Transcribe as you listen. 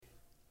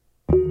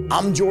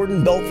I'm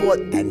Jordan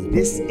Belfort, and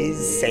this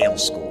is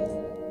Sales School.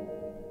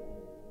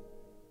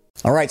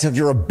 All right, so if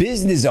you're a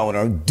business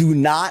owner, do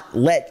not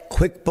let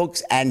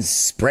QuickBooks and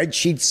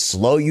spreadsheets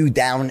slow you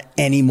down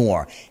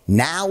anymore.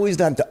 Now is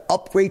the time to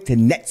upgrade to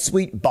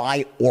NetSuite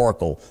by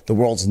Oracle, the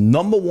world's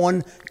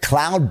 #1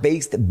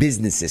 cloud-based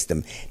business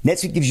system.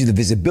 NetSuite gives you the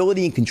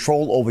visibility and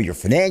control over your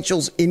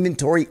financials,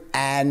 inventory,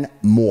 and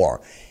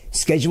more.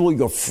 Schedule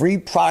your free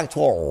product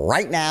tour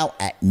right now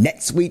at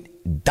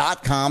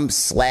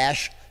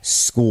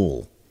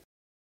netsuite.com/school.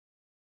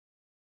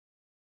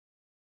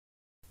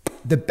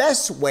 The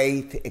best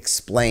way to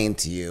explain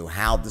to you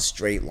how the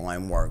straight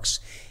line works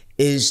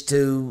is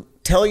to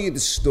tell you the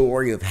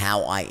story of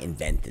how I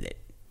invented it.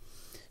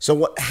 So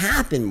what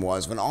happened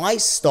was when I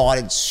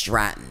started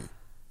Stratton,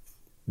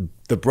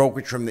 the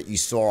brokerage firm that you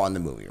saw on the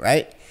movie,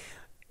 right?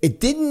 It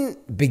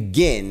didn't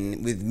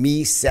begin with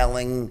me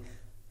selling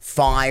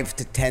 $5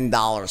 to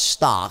 $10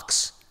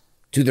 stocks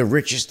to the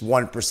richest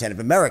 1% of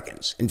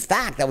Americans. In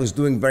fact, I was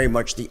doing very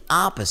much the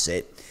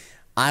opposite.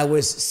 I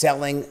was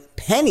selling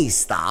penny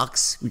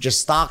stocks, which are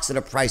stocks that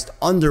are priced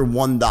under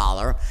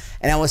 $1,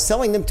 and I was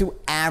selling them to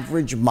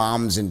average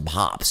moms and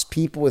pops,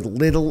 people with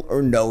little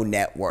or no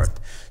net worth.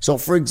 So,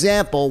 for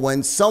example,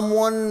 when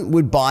someone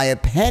would buy a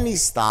penny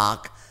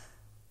stock,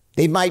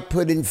 they might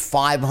put in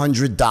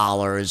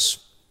 $500,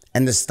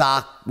 and the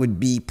stock would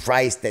be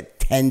priced at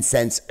 10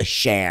 cents a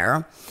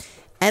share.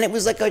 And it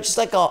was just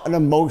like an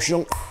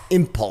emotional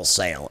impulse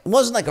sale. It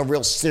wasn't like a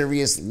real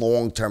serious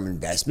long-term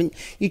investment.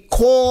 You'd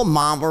call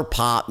mom or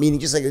pop, meaning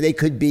just like they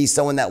could be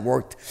someone that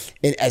worked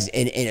in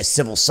a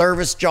civil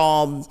service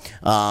job.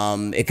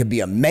 It could be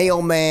a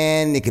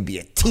mailman. It could be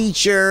a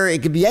teacher.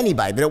 It could be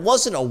anybody. But it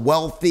wasn't a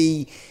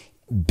wealthy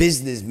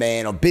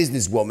businessman or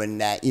businesswoman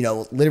that,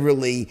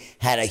 literally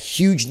had a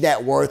huge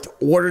net worth,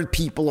 ordered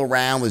people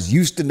around, was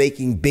used to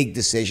making big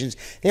decisions.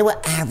 They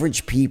were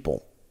average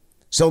people.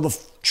 So the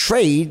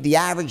trade, the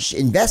average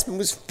investment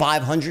was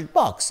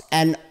 $500.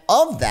 And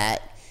of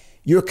that,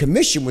 your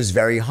commission was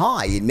very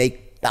high. You'd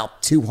make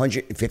about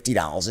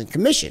 $250 in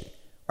commission,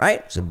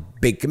 right? It's a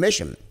big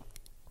commission.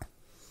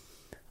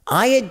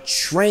 I had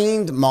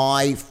trained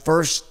my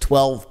first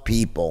 12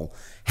 people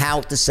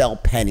how to sell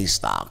penny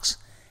stocks,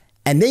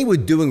 and they were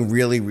doing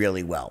really,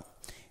 really well.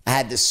 I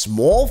had this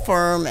small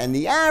firm, and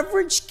the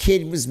average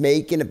kid was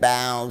making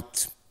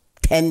about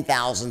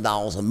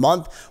 $10,000 a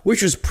month,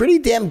 which was pretty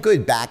damn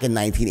good back in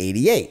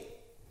 1988.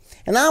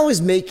 And I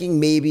was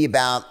making maybe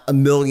about $1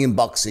 million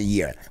a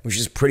year, which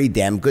is pretty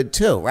damn good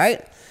too,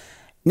 right?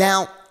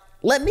 Now,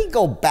 let me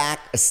go back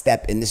a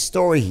step in the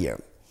story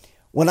here.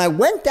 When I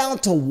went down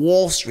to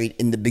Wall Street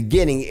in the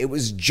beginning, it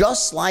was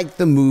just like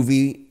the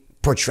movie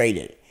portrayed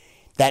it.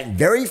 That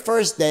very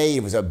first day,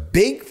 it was a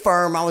big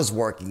firm I was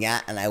working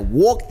at, and I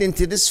walked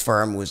into this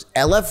firm. It was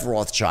LF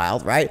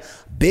Rothschild, right?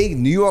 Big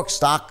New York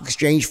Stock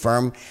Exchange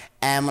firm.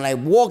 And when I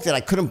walked in, I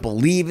couldn't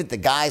believe it. The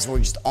guys were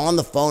just on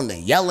the phone, they're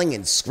yelling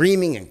and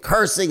screaming and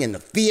cursing, and the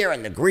fear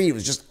and the greed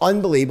was just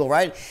unbelievable,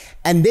 right?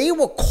 And they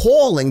were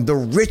calling the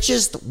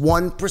richest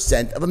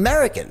 1% of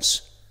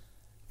Americans.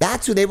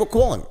 That's who they were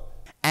calling.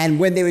 And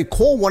when they would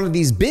call one of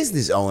these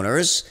business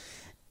owners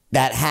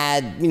that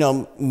had,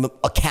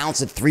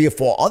 accounts at 3 or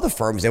 4 other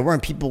firms, there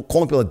weren't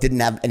calling people that didn't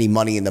have any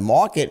money in the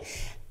market.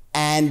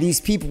 And these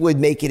people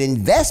would make an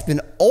investment.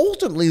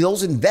 Ultimately,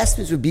 those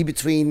investments would be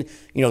between,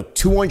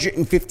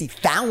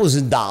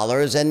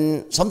 $250,000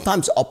 and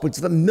sometimes upwards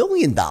of $1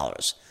 million.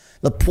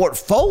 The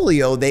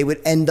portfolio they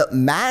would end up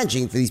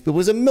managing for these people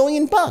was $1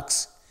 million.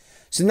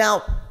 So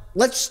now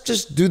let's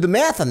just do the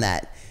math on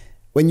that.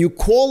 When you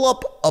call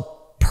up a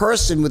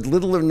person with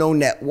little or no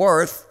net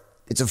worth,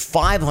 it's a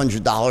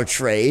 $500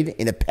 trade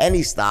in a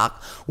penny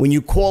stock. When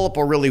you call up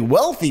a really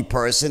wealthy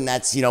person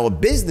that's, a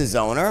business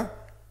owner,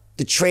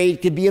 the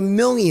trade could be $1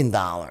 million.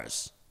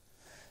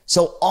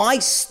 So I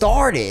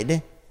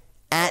started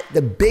at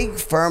the big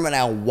firm and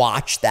I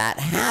watched that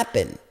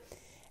happen.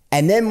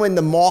 And then when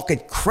the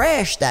market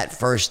crashed that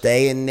first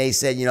day and they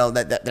said,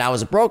 that I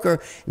was a broker,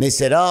 and they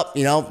said,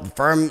 the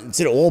firm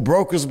said all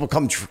brokers will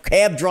become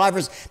cab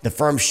drivers. The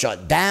firm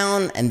shut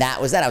down, and that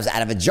was that. I was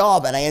out of a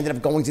job, and I ended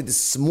up going to this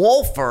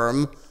small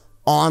firm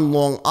on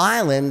Long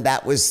Island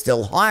that was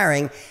still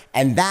hiring,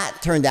 and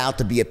that turned out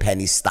to be a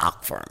penny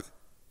stock firm.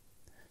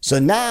 So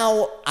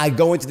now I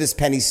go into this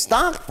penny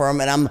stock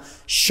firm and I'm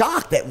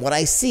shocked at what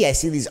I see. I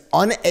see these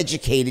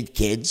uneducated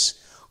kids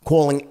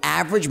calling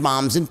average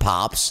moms and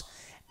pops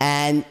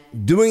and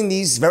doing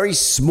these very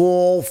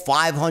small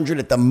 $500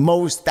 at the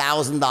most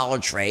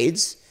 $1,000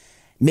 trades,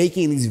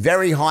 making these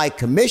very high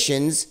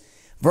commissions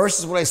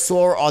versus what I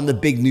saw on the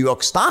big New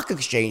York Stock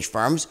Exchange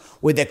firms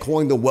where they're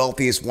calling the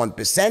wealthiest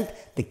 1%.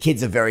 The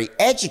kids are very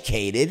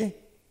educated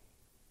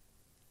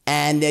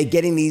and they're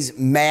getting these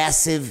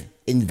massive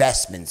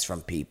investments from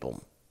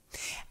people.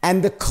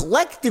 And the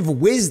collective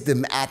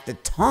wisdom at the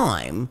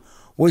time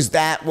was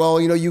that,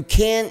 you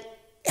can't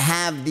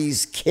have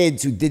these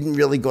kids who didn't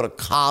really go to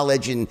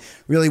college and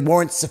really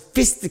weren't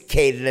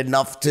sophisticated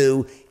enough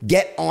to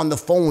get on the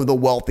phone with a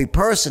wealthy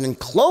person and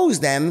close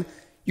them.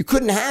 You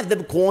couldn't have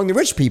them calling the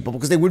rich people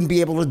because they wouldn't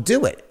be able to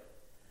do it.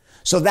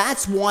 So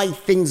that's why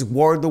things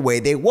were the way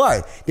they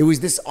were. There was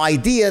this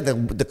idea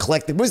that the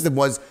collective wisdom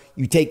was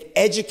you take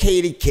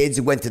educated kids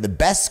who went to the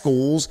best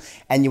schools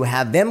and you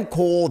have them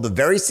call the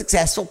very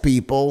successful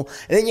people.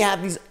 And then you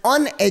have these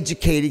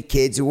uneducated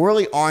kids who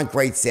really aren't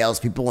great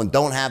salespeople and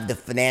don't have the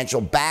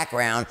financial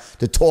background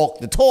to talk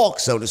the talk,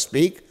 so to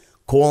speak,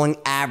 calling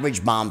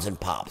average moms and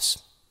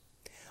pops.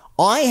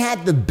 I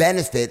had the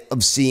benefit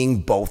of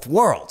seeing both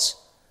worlds.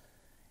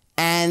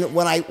 And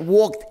when I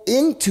walked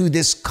into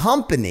this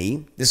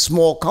company, this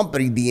small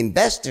company, the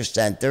Investor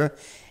Center,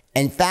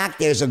 in fact,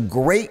 there's a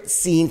great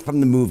scene from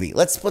the movie.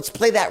 Let's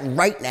play that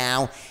right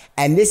now.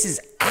 And this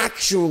is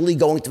actually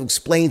going to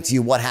explain to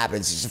you what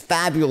happens. It's a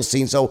fabulous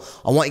scene. So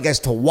I want you guys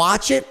to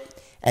watch it.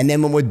 And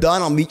then when we're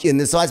done, I'll meet you in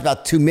this side. It's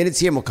about 2 minutes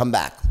here and we'll come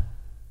back.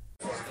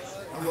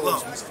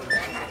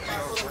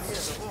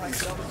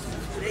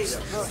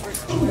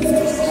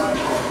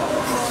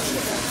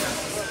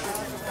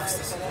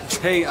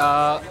 Hey,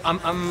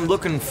 I'm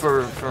looking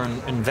for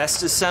an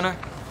investor center.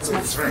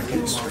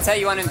 That's how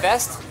you want to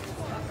invest?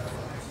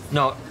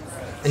 No,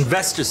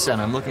 investor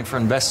center. I'm looking for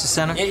investor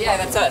center. Yeah,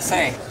 that's us.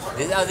 Hey,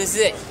 this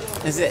is it.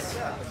 This is it.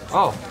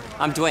 Oh,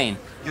 I'm Dwayne.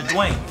 you're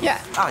Dwayne.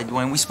 Yeah. Hi,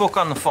 Dwayne. We spoke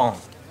on the phone.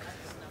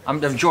 I'm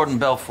Jordan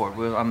Belfort.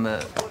 I'm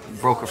the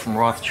broker from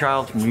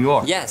Rothschild from New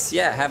York. Yes,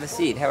 yeah, have a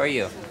seat. How are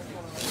you?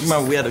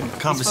 Remember we had a We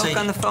spoke conversation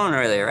on the phone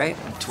earlier, right?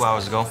 2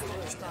 hours ago.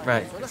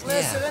 Right.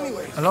 Yeah.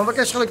 אני לא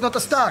מבקש לך לקנות את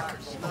הסטאק.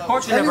 Of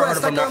course you never heard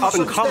of them. They're up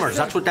and comers.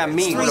 That's what that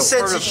means. 3 You've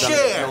cents heard a of them.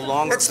 share. No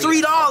longer That's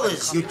be-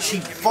 $3, you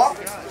cheap fuck.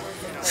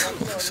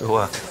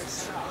 So,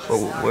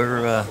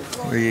 where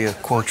are your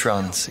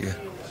Quotrons here?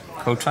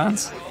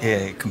 Cotrons?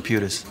 Yeah,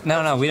 computers.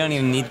 No, we don't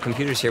even need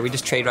computers here. We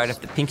just trade right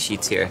off the pink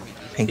sheets here.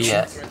 Pink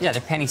sheets? Yeah,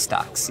 they're penny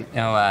stocks. You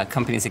know,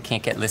 companies that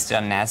can't get listed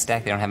on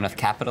NASDAQ, they don't have enough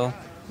capital,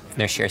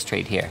 their shares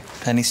trade here.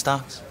 Penny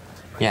stocks?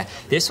 Yeah,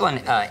 this one,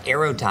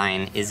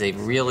 Aerodyne, is a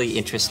really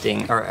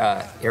interesting, or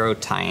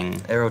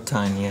Aerotyne,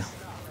 Aerotine, yeah.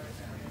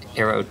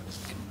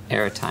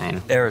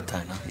 Aerotyne,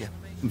 Aerotine, huh? Yeah.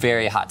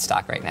 very hot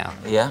stock right now.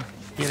 Yeah?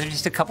 Yeah, they're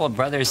just a couple of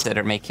brothers that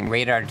are making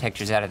radar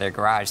detectors out of their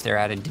garage. They're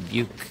out of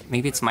Dubuque.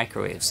 Maybe it's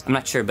microwaves. I'm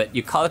not sure, but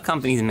you call the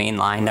company's main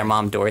line, their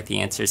mom Dorothy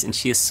answers, and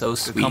she is so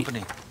sweet. Good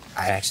company.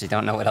 I actually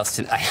don't know what else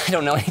to. I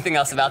don't know anything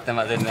else about them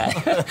other than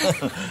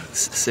that.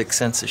 6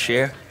 cents a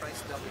share?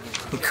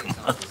 Come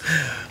on.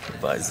 Who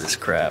buys this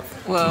crap?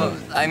 Well,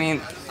 I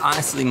mean,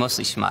 honestly,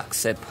 mostly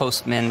schmucks.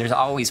 Postmen, there's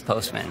always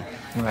postmen.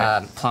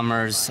 Right.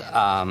 Plumbers.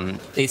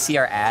 They see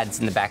our ads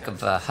in the back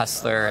of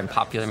Hustler and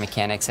Popular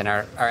Mechanics, and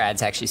our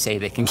ads actually say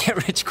they can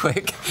get rich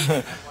quick.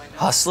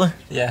 Hustler?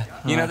 Yeah.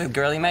 You know the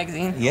girly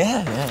magazine?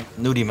 Yeah.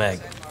 Nudie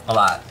Mag. A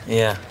lot.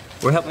 Yeah.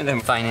 We're helping them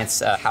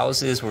finance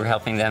houses. We're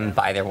helping them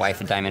buy their wife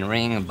a diamond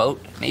ring, a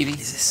boat, maybe.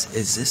 Is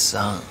this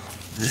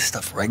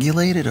stuff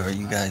regulated, or are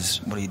you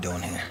guys? What are you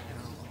doing here?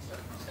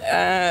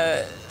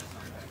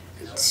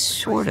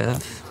 Sort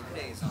of.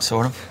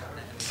 Sort of.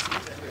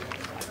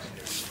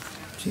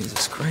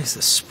 Jesus Christ,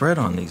 the spread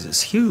on these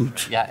is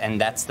huge. Yeah, and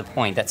that's the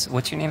point.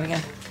 What's your name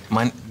again?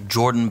 Mine,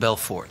 Jordan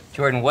Belfort.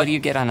 Jordan, what do you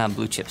get on a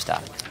blue chip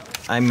stock?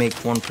 I make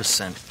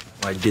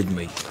 1%. I did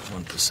make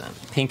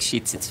 1%. Pink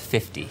sheets, it's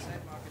 50.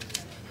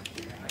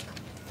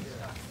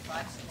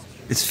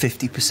 It's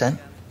 50%.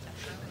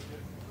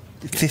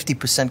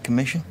 50%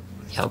 commission.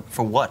 Yep.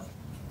 For what?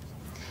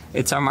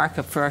 It's our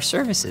markup for our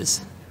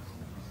services.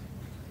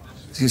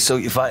 So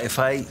if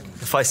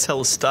I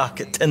sell a stock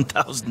at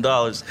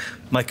 $10,000,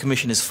 my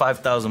commission is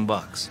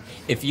 $5,000.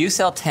 If you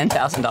sell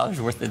 $10,000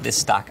 worth of this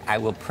stock, I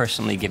will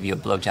personally give you a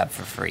blowjob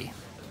for free.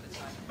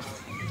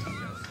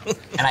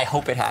 And I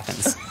hope it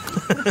happens.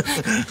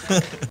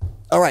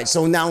 All right,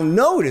 so now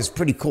notice,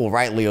 pretty cool,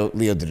 right? Leo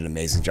did an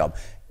amazing job.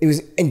 It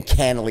was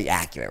uncannily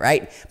accurate,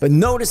 right? But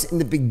notice in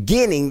the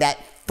beginning, that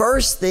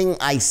first thing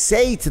I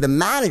say to the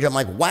manager, I'm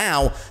like,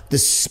 wow, the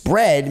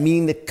spread,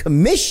 meaning the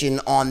commission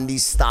on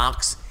these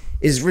stocks,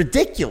 is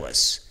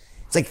ridiculous.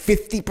 It's like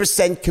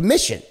 50%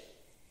 commission.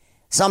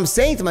 So I'm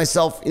saying to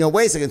myself,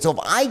 wait a second. So if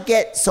I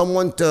get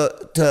someone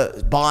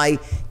to buy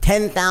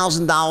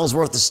 $10,000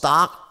 worth of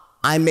stock,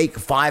 I make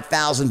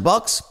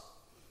 $5,000.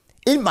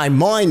 In my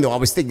mind, though, I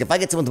was thinking if I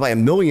get someone to buy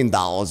 $1 million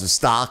of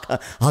stock,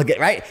 I'll get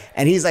right.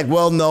 And he's like,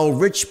 well, no,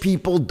 rich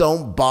people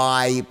don't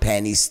buy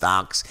penny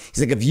stocks. He's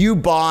like, if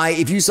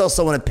you sell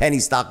someone a penny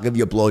stock, I'll give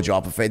you a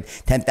blowjob for free.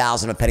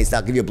 10,000 a penny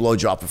stock, I'll give you a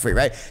blowjob for free,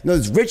 right?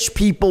 No, rich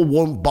people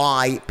won't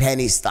buy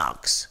penny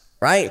stocks,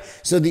 right?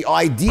 So the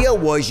idea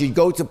was you'd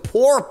go to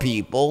poor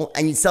people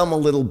and you'd sell them a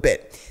little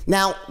bit.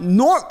 Now,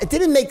 it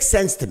didn't make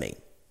sense to me.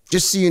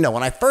 Just so you know,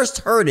 when I first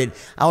heard it,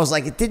 I was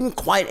like, it didn't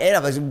quite add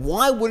up. I said,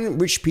 why wouldn't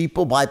rich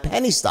people buy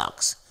penny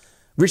stocks?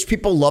 Rich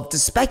people love to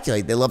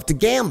speculate. They love to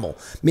gamble.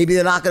 Maybe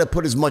they're not going to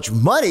put as much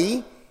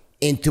money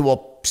into a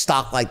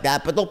stock like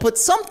that, but they'll put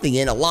something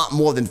in, a lot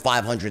more than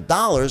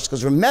 $500.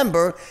 Because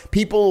remember,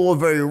 people who are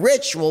very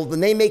rich, well, when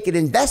they make an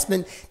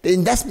investment, the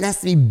investment has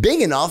to be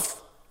big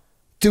enough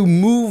to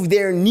move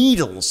their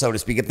needle, so to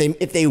speak.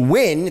 If they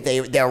win,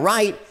 if they're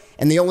right,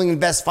 and they only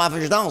invest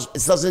 $500,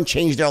 it doesn't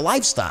change their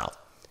lifestyle.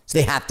 So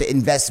they have to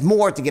invest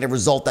more to get a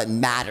result that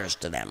matters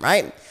to them,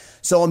 right?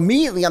 So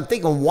immediately I'm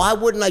thinking, why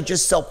wouldn't I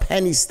just sell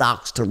penny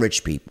stocks to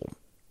rich people?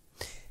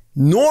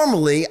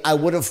 Normally, I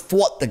would have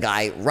fought the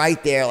guy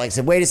right there, like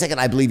said, wait a second,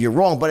 I believe you're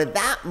wrong. But at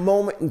that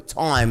moment in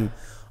time,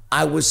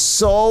 I was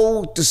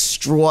so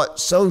distraught,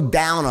 so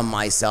down on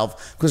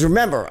myself. Because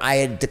remember, I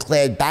had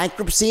declared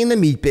bankruptcy in the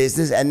meat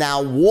business, and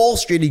now Wall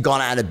Street had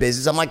gone out of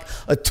business. I'm like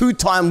a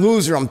two-time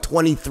loser. I'm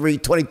 23,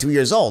 22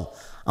 years old.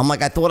 I'm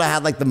like, I thought I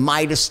had like the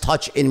Midas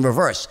touch in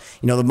reverse.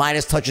 You know, the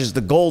Midas touch is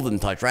the golden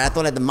touch, right? I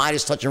thought I had the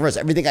Midas touch in reverse.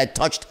 Everything I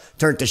touched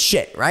turned to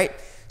shit, right?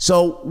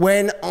 So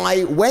when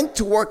I went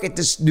to work at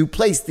this new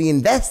place, the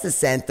Investor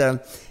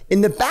Center,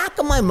 in the back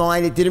of my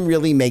mind, it didn't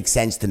really make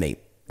sense to me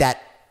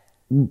that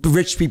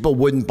rich people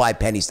wouldn't buy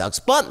penny stocks.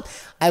 But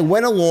I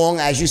went along,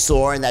 as you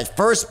saw, in that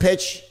first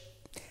pitch,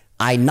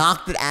 I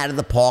knocked it out of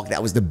the park.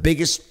 That was the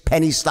biggest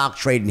penny stock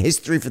trade in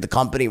history for the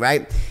company,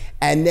 right?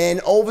 And then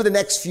over the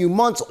next few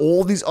months,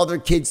 all these other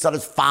kids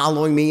started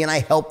following me, and I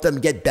helped them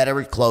get better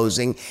at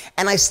closing.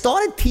 And I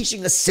started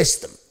teaching a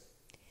system.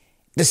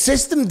 The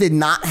system did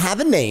not have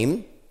a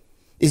name.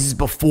 This is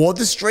before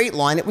the straight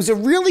line. It was a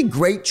really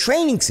great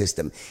training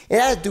system. It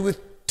had to do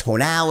with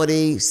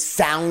tonality,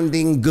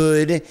 sounding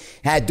good. It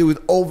had to do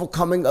with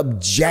overcoming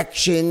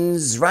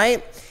objections,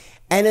 right?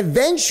 And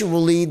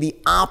eventually, the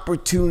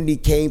opportunity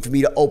came for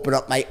me to open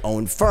up my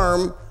own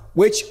firm,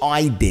 which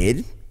I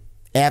did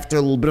after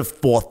a little bit of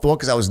forethought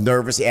because I was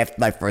nervous after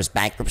my first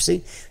bankruptcy.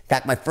 In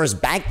fact, my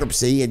first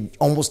bankruptcy had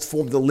almost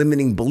formed a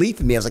limiting belief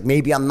in me. I was like,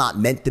 maybe I'm not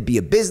meant to be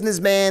a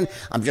businessman.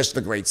 I'm just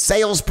a great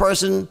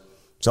salesperson.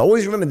 So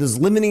always remember, those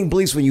limiting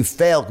beliefs when you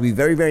fail can be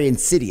very, very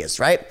insidious,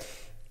 right?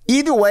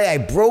 Either way, I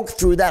broke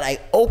through that. I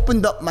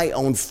opened up my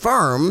own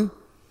firm,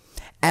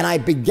 and I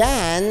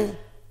began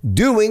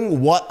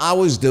doing what I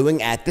was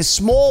doing at the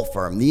small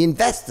firm, the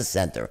Investor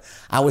Center.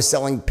 I was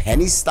selling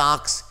penny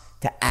stocks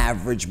to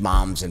average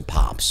moms and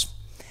pops.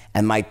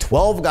 And my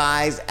 12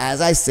 guys,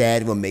 as I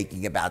said, were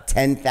making about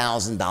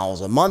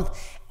 $10,000 a month,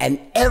 and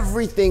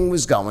everything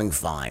was going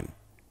fine.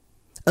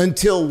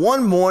 Until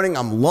one morning,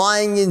 I'm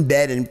lying in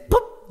bed, and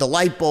boop, the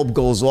light bulb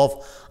goes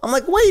off. I'm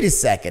like, wait a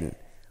second.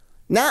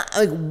 Now,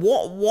 like,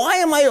 why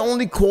am I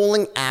only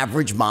calling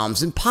average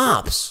moms and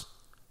pops?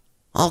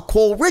 I'll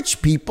call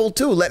rich people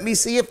too. Let me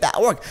see if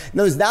that worked.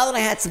 Now that I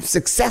had some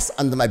success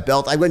under my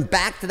belt, I went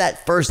back to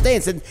that first day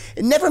and said,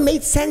 it never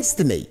made sense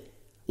to me.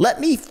 Let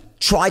me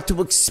try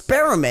to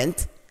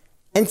experiment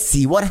and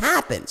see what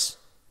happens.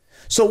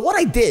 So what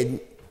I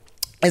did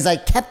is I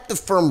kept the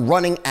firm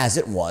running as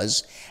it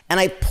was, and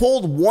I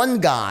pulled one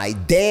guy,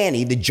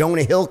 Danny, the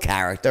Jonah Hill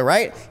character,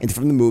 right,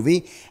 from the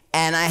movie,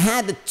 and I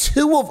had the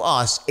two of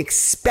us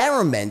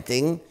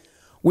experimenting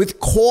with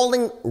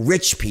calling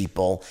rich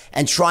people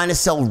and trying to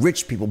sell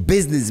rich people,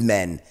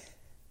 businessmen,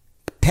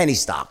 penny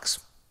stocks.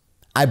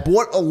 I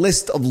bought a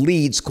list of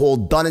leads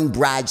called Dun &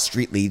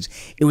 Bradstreet leads.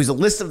 It was a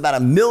list of about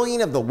 1 million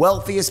of the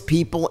wealthiest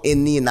people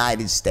in the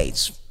United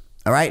States,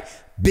 all right?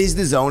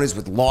 Business owners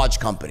with large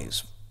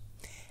companies.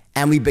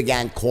 And we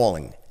began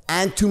calling.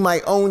 And to my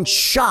own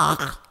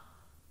shock,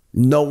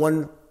 no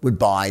one would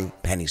buy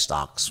penny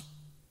stocks.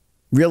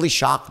 Really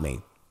shocked me.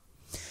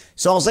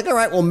 So I was like, all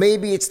right, well,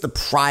 maybe it's the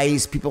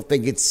price. People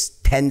think it's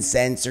 10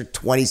 cents or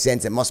 20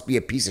 cents. It must be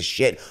a piece of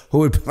shit. Who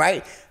would,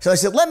 right? So I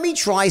said, let me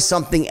try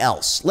something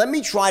else. Let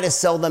me try to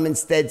sell them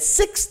instead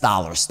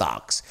 $6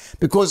 stocks.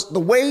 Because the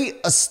way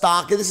a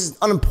stock, and this is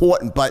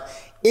unimportant, but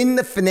in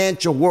the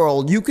financial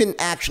world, you can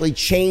actually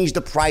change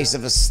the price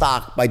of a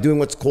stock by doing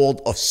what's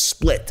called a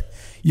split.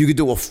 You could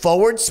do a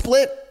forward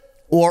split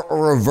or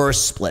a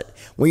reverse split.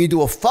 When you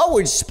do a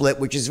forward split,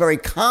 which is very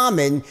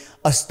common,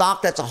 a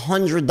stock that's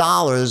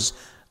 $100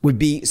 would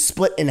be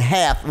split in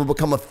half and will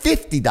become a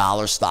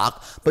 $50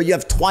 stock, but you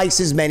have twice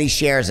as many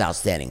shares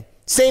outstanding.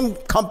 Same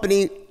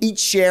company, each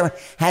share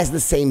has the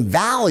same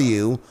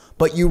value,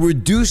 but you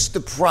reduce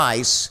the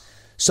price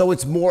so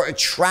it's more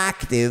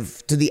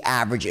attractive to the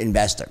average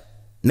investor.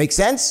 Make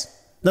sense?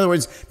 In other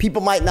words,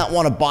 people might not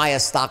want to buy a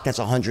stock that's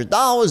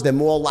 $100. They're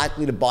more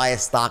likely to buy a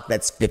stock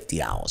that's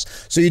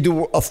 $50. So you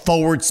do a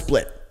forward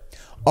split.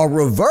 A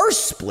reverse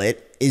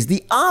split is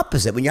the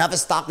opposite. When you have a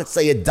stock that's,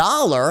 say,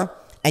 $1,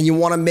 and you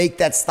want to make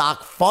that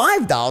stock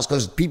 $5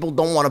 because people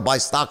don't want to buy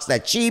stocks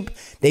that cheap,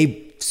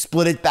 they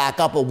split it back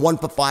up, a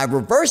 1-for-5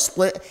 reverse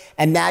split,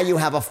 and now you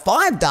have a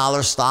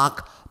 $5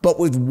 stock, but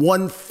with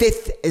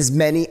 1/5 as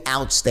many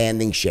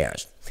outstanding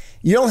shares.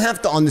 You don't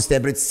have to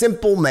understand, but it's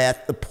simple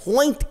math. The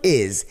point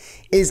is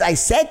I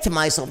said to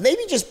myself,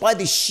 maybe just by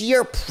the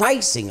sheer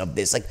pricing of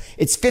this, like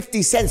it's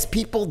 50 cents,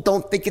 people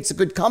don't think it's a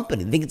good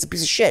company. They think it's a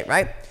piece of shit,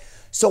 right?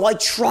 So I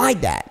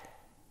tried that.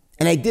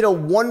 And I did a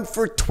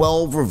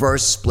 1-for-12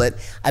 reverse split.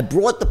 I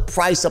brought the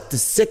price up to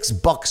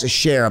 $6 a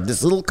share of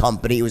this little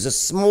company. It was a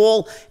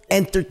small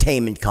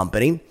entertainment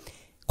company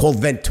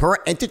called Ventura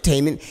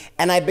Entertainment.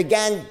 And I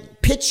began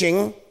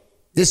pitching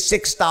this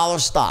 $6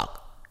 stock.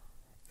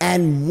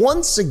 And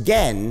once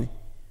again,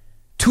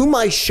 to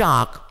my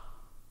shock,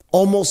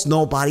 almost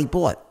nobody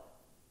bought.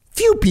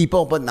 Few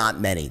people, but not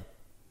many.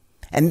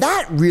 And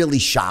that really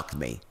shocked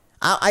me.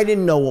 I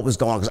didn't know what was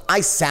going on because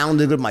I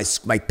sounded good. My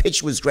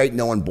pitch was great.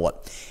 No one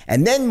bought.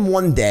 And then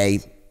one day,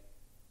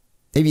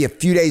 maybe a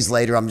few days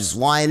later, I'm just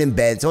lying in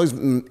bed. It's always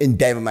in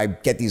bed when I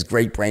get these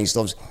great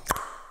brainstorms.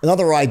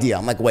 Another idea.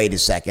 I'm like, wait a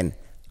second.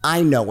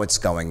 I know what's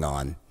going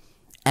on.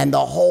 And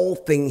the whole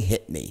thing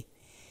hit me.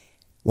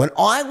 When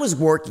I was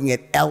working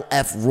at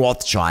L.F.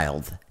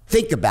 Rothschild,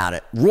 think about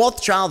it.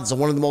 Rothschild is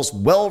one of the most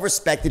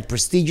well-respected,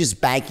 prestigious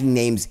banking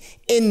names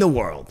in the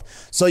world.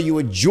 So you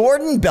were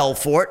Jordan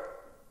Belfort.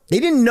 They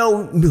didn't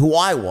know who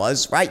I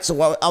was, right?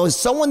 So I was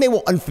someone they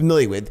were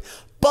unfamiliar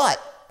with. But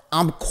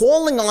I'm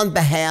calling on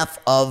behalf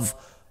of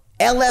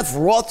L.F.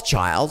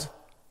 Rothschild.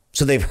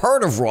 So they've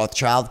heard of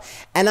Rothschild.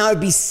 And I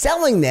would be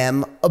selling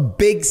them a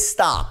big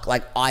stock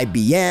like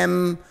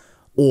IBM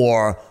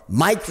or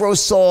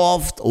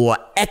Microsoft or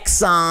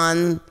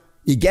Exxon.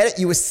 You get it?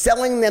 You were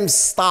selling them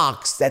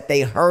stocks that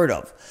they heard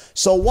of.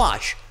 So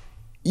watch.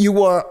 You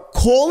were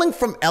calling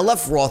from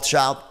LF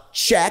Rothschild.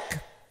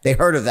 Check. They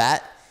heard of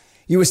that.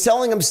 You were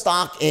selling them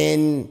stock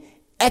in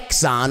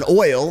Exxon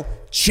Oil.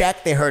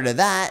 Check. They heard of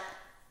that.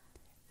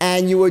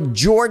 And you were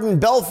Jordan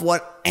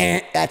Belfort.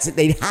 That's it.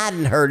 They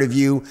hadn't heard of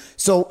you.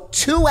 So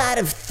 2 out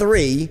of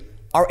 3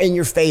 are in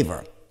your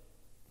favor.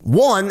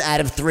 1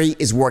 out of 3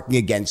 is working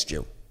against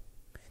you.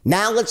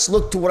 Now let's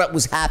look to what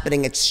was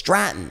happening at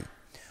Stratton.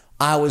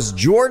 I was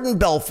Jordan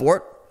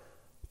Belfort,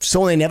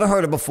 someone they never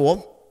heard of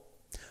before,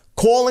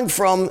 calling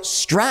from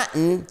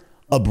Stratton,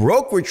 a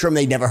brokerage firm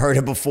they never heard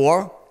of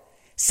before,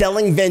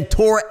 selling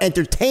Ventura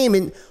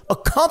Entertainment, a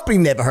company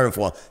never heard of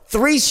before.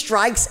 3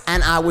 strikes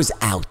and I was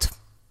out.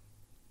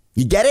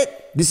 You get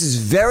it? This is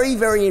very,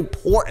 very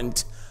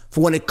important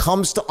for when it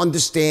comes to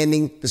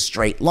understanding the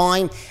straight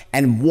line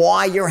and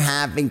why you're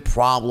having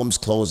problems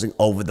closing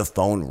over the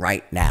phone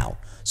right now.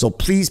 So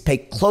please pay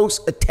close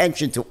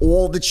attention to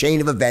all the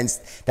chain of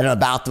events that I'm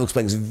about to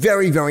explain. It's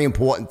very, very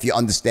important for your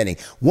understanding.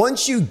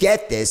 Once you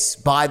get this,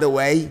 by the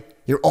way,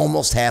 you're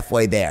almost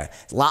halfway there.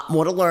 There's a lot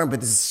more to learn, but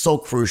this is so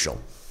crucial.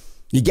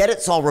 You get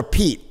it? So I'll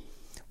repeat.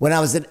 When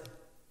I was at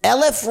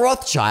LF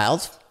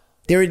Rothschild,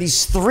 there are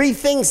these 3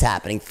 things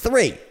happening.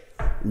 3.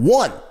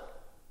 1,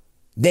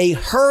 they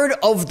heard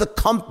of the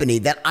company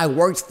that I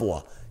worked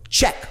for.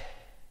 Check.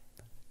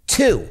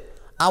 2,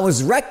 I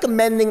was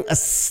recommending a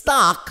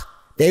stock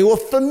they were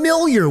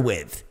familiar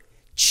with.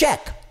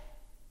 Check.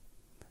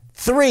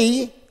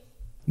 3,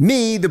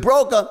 me, the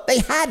broker, they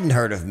hadn't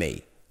heard of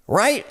me,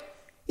 right?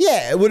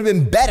 Yeah, it would have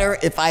been better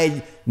if I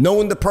had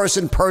known the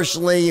person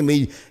personally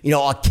and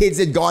our kids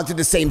had gone to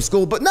the same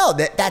school, but no,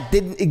 that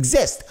didn't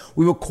exist.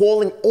 We were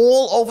calling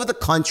all over the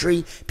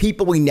country,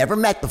 people we never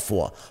met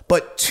before,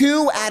 but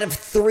 2 out of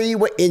 3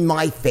 were in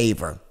my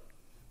favor.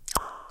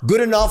 Good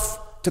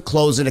enough to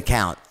close an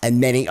account, and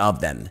many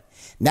of them.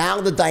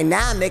 Now the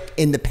dynamic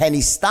in the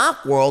penny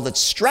stock world at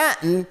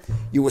Stratton,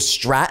 you were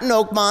Stratton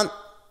Oakmont,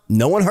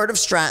 no one heard of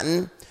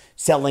Stratton,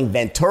 selling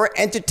Ventura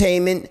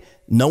Entertainment,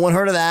 no one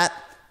heard of that.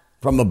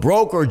 From a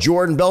broker,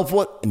 Jordan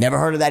Belfort, never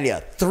heard of that either.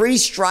 3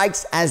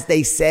 strikes, as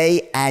they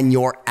say, and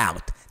you're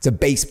out. It's a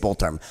baseball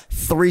term.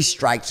 3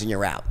 strikes and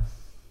you're out.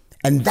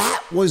 And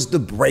that was the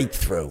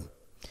breakthrough.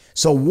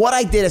 So what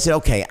I did, I said,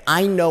 okay,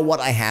 I know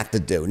what I have to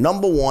do.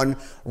 Number 1,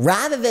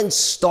 rather than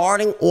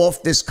starting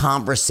off this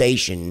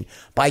conversation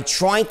by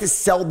trying to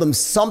sell them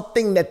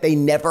something that they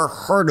never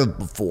heard of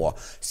before,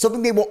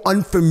 something they were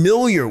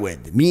unfamiliar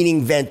with,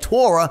 meaning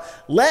Ventura,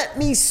 let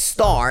me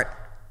start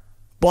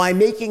by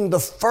making the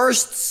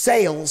first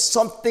sale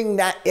something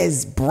that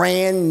is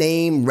brand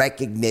name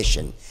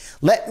recognition.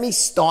 Let me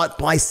start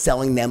by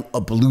selling them a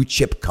blue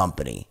chip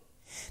company.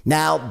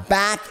 Now,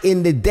 back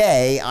in the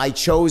day, I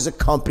chose a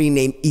company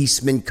named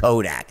Eastman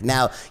Kodak.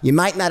 Now, you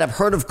might not have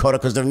heard of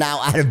Kodak because they're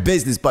now out of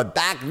business, but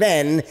back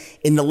then,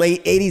 in the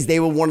late 80s, they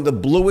were one of the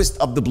bluest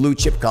of the blue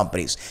chip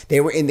companies. They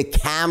were in the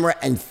camera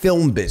and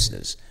film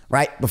business,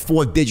 right?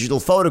 Before digital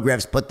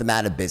photographs put them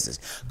out of business.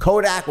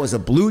 Kodak was a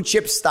blue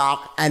chip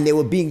stock, and they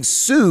were being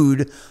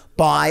sued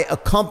by a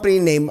company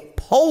named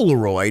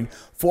Polaroid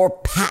for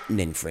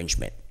patent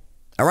infringement.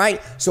 All right?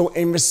 So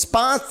in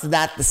response to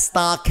that, the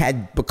stock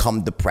had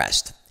become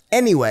depressed.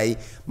 Anyway,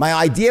 my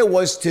idea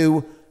was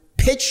to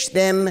pitch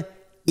them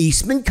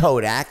Eastman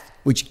Kodak,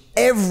 which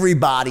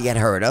everybody had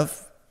heard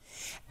of.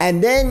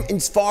 And then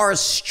as far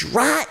as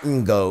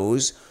Stratton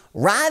goes,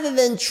 rather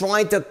than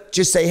trying to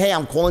just say, hey,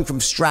 I'm calling from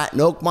Stratton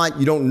Oakmont,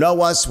 you don't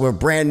know us, we're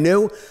brand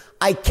new,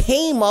 I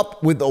came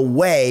up with a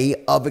way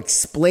of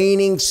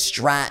explaining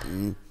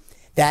Stratton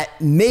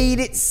that made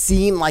it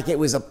seem like it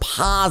was a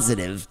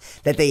positive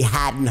that they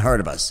hadn't heard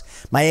of us.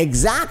 My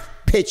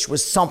exact pitch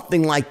was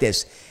something like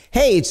this.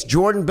 Hey, it's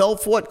Jordan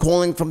Belfort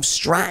calling from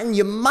Stratton.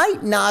 You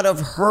might not have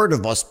heard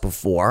of us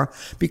before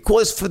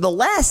because for the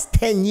last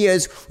 10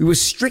 years, we were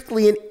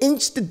strictly an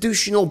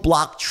institutional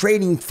block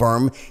trading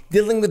firm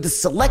dealing with a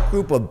select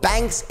group of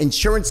banks,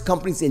 insurance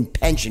companies, and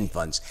pension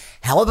funds.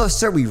 However,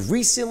 sir, we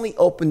recently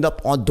opened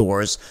up our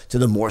doors to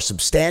the more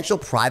substantial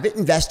private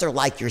investor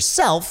like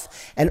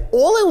yourself. And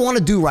all I want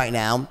to do right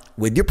now,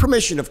 with your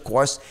permission, of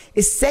course,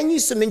 is send you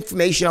some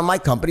information on my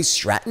company,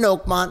 Stratton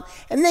Oakmont,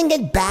 and then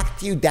get back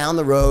to you down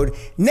the road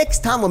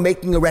next time we're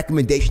making a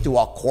recommendation to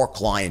our core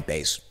client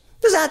base.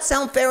 Does that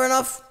sound fair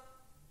enough?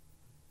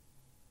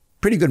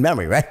 Pretty good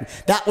memory, right?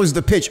 That was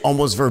the pitch,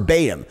 almost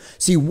verbatim.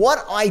 See,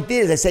 what I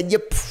did is I said, you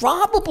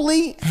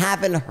probably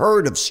haven't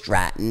heard of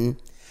Stratton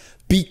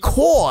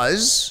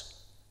because,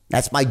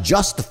 that's my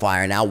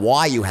justifier now,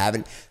 why you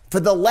haven't.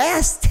 For the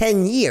last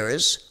 10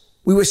 years,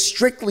 we were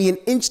strictly an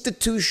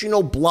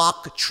institutional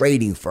block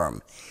trading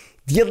firm,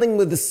 dealing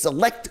with a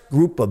select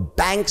group of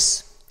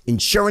banks,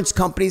 insurance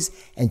companies,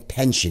 and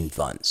pension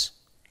funds.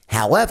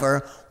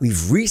 However,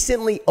 we've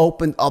recently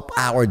opened up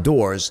our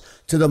doors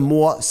to the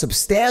more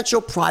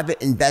substantial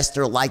private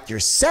investor like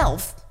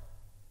yourself.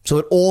 So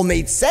it all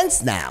made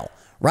sense now,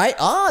 right?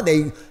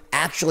 They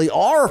actually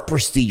are a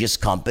prestigious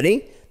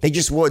company. They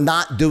just were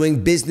not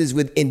doing business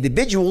with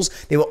individuals.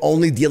 They were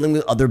only dealing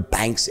with other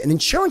banks and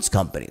insurance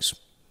companies.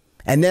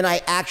 And then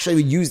I actually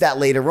would use that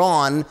later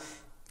on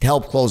to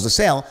help close the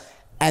sale.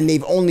 And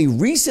they've only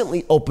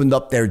recently opened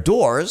up their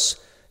doors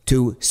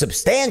to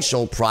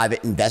substantial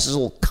private investors, a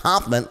little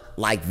compliment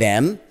like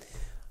them.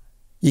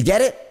 You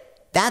get it?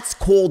 That's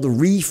called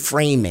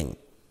reframing.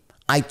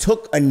 I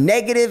took a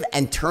negative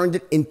and turned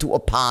it into a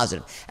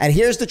positive. And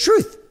here's the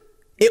truth.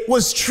 It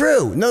was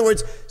true. In other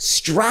words,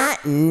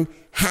 Stratton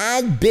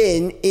had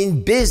been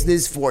in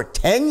business for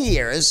 10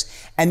 years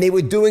and they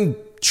were doing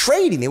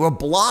trading. They were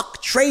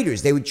block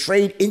traders. They would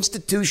trade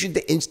institution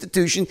to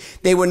institution.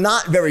 They were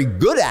not very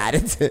good at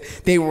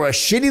it. They were a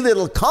shitty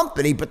little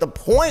company. But the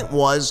point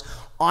was,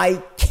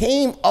 I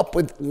came up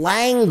with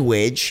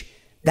language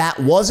that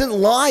wasn't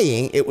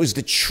lying. It was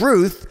the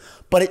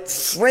truth, but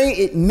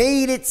it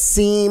made it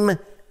seem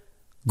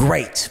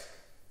great.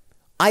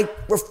 I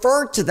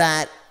refer to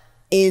that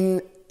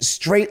in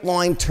straight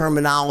line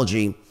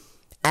terminology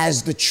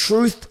as the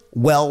truth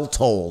well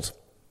told,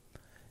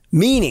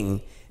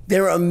 meaning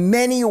there are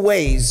many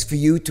ways for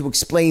you to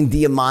explain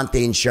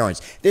Diamante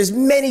Insurance. There's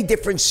many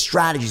different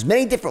strategies,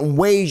 many different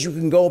ways you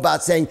can go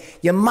about saying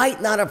you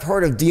might not have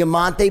heard of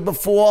Diamante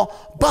before,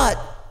 but,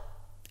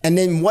 and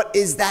then what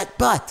is that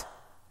but?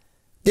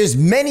 There's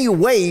many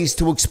ways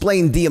to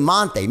explain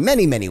Diamante,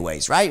 many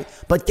ways, right?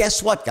 But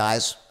guess what,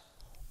 guys?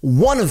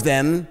 One of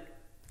them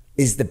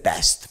is the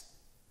best.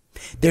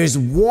 There's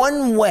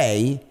one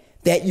way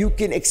that you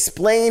can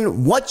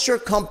explain what your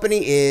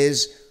company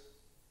is,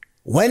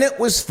 when it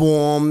was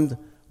formed,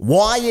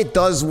 why it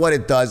does what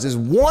it does. Is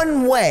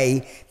one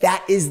way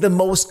that is the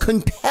most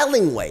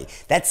compelling way,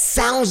 that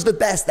sounds the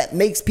best, that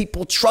makes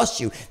people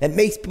trust you, that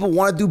makes people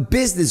want to do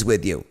business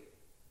with you.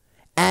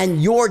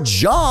 And your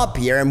job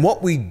here, and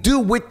what we do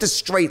with the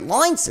straight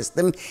line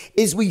system,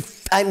 is we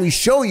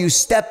show you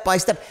step by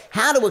step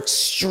how to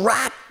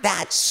extract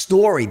that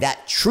story,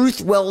 that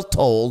truth well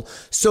told,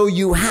 so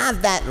you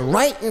have that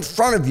right in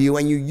front of you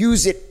and you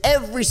use it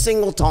every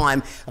single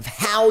time of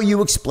how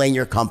you explain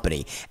your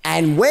company.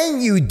 And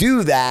when you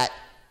do that,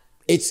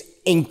 it's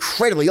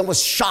incredibly,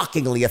 almost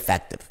shockingly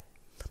effective.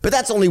 But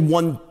that's only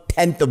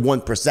 1/10 of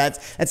 1%.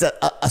 That's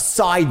a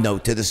side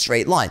note to the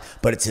straight line,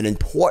 but it's an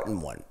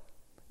important one.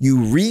 You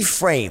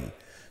reframe.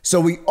 So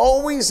we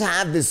always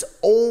have this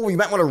you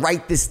might want to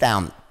write this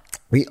down.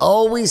 We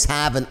always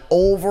have an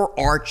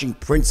overarching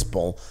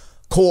principle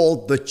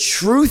called the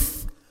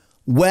truth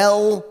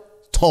well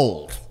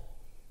told.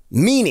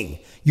 Meaning,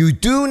 you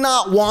do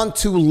not want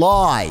to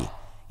lie.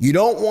 You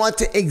don't want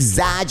to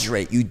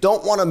exaggerate. You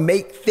don't want to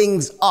make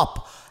things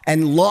up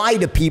and lie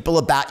to people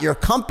about your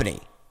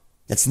company.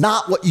 That's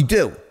not what you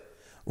do.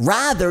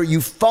 Rather, you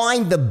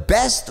find the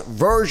best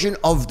version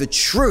of the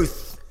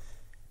truth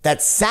that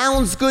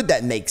sounds good,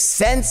 that makes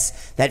sense,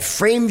 that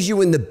frames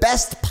you in the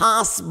best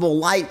possible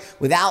light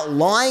without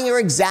lying or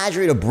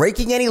exaggerating or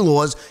breaking any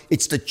laws.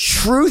 It's the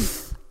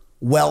truth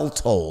well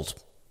told.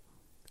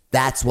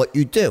 That's what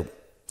you do.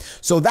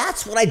 So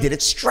that's what I did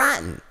at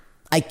Stratton.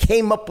 I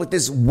came up with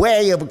this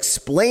way of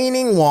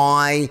explaining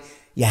why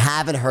you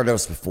haven't heard of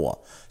us before.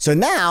 So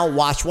now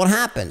watch what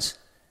happens.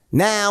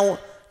 Now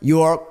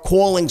you're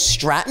calling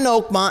Stratton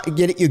Oakmont.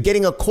 You're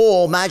getting a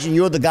call. Imagine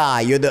you're the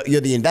guy. You're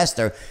the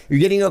investor. You're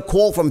getting a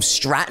call from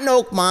Stratton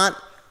Oakmont.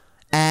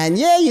 And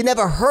yeah, you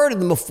never heard of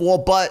them before,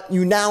 but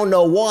you now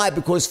know why,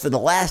 because for the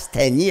last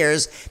 10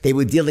 years, they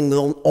were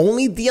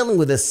only dealing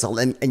with this.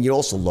 And you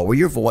also lower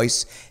your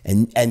voice.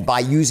 And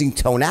by using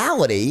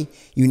tonality,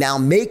 you now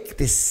make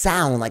this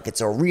sound like it's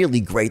a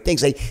really great thing.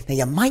 Say, now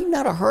you might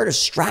not have heard of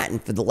Stratton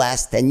for the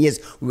last 10 years.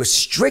 We were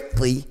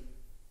strictly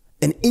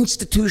an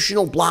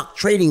institutional block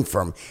trading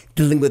firm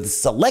dealing with a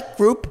select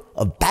group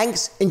of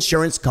banks,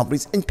 insurance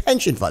companies, and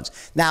pension funds.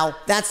 Now,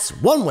 that's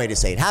one way to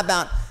say it. How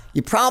about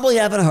you probably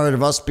haven't heard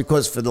of us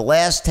because for the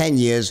last 10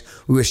 years,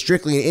 we were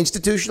strictly an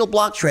institutional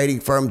block trading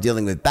firm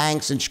dealing with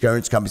banks,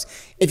 insurance companies.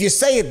 If you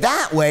say it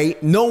that way,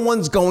 no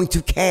one's going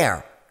to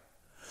care.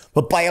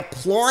 But by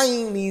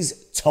applying these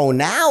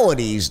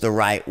tonalities the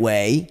right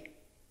way,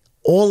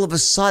 all of a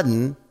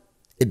sudden,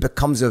 it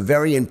becomes a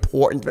very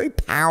important, very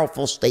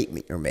powerful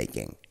statement you're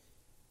making.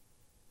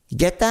 You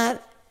get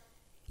that?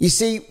 You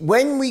see,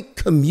 when we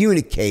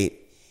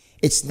communicate,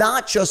 it's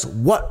not just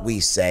what we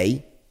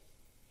say,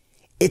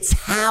 it's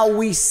how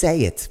we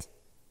say it.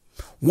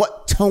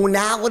 what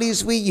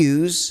tonalities we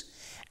use,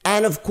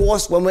 and of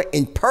course, when we're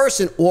in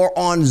person or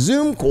on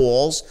Zoom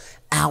calls,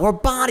 our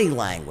body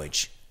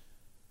language.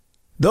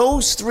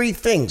 Those three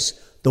things,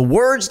 the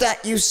words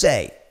that you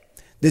say,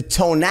 the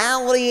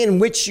tonality in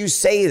which you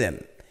say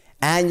them,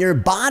 and your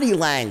body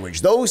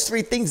language, those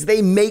three things,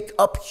 they make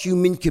up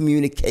human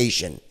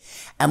communication.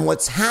 And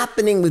what's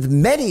happening with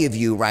many of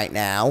you right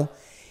now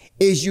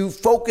is you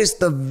focus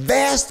the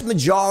vast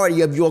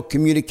majority of your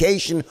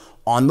communication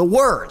on the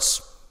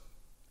words.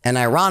 And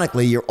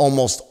ironically, you're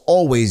almost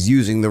always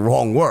using the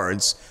wrong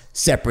words.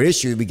 Separate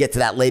issue. We get to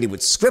that later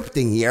with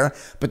scripting here.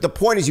 But the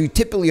point is you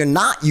typically are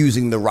not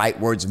using the right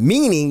words,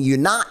 meaning you're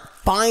not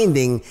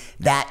finding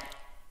that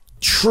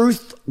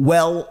truth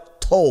well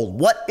told.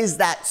 What is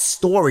that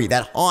story,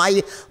 that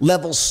high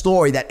level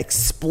story that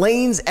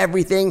explains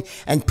everything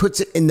and puts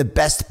it in the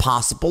best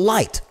possible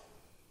light?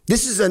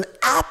 This is an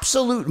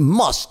absolute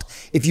must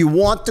if you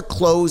want to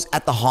close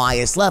at the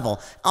highest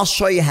level. I'll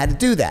show you how to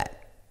do that.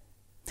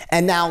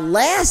 And now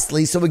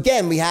lastly, so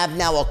again, we have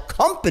now a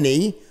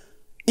company,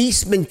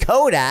 Eastman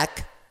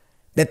Kodak,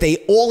 that they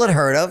all had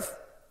heard of.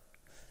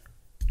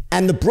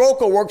 And the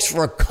broker works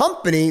for a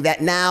company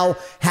that now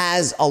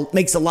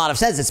makes a lot of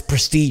sense. It's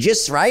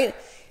prestigious, right?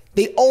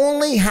 They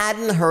only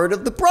hadn't heard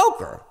of the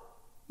broker.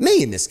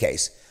 Me in this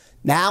case.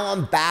 Now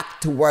I'm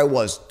back to where I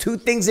was. Two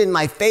things in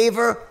my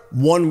favor,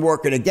 one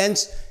working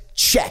against,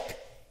 check.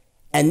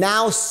 And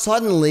now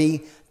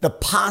suddenly the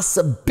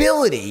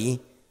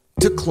possibility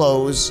to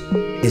close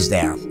is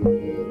there.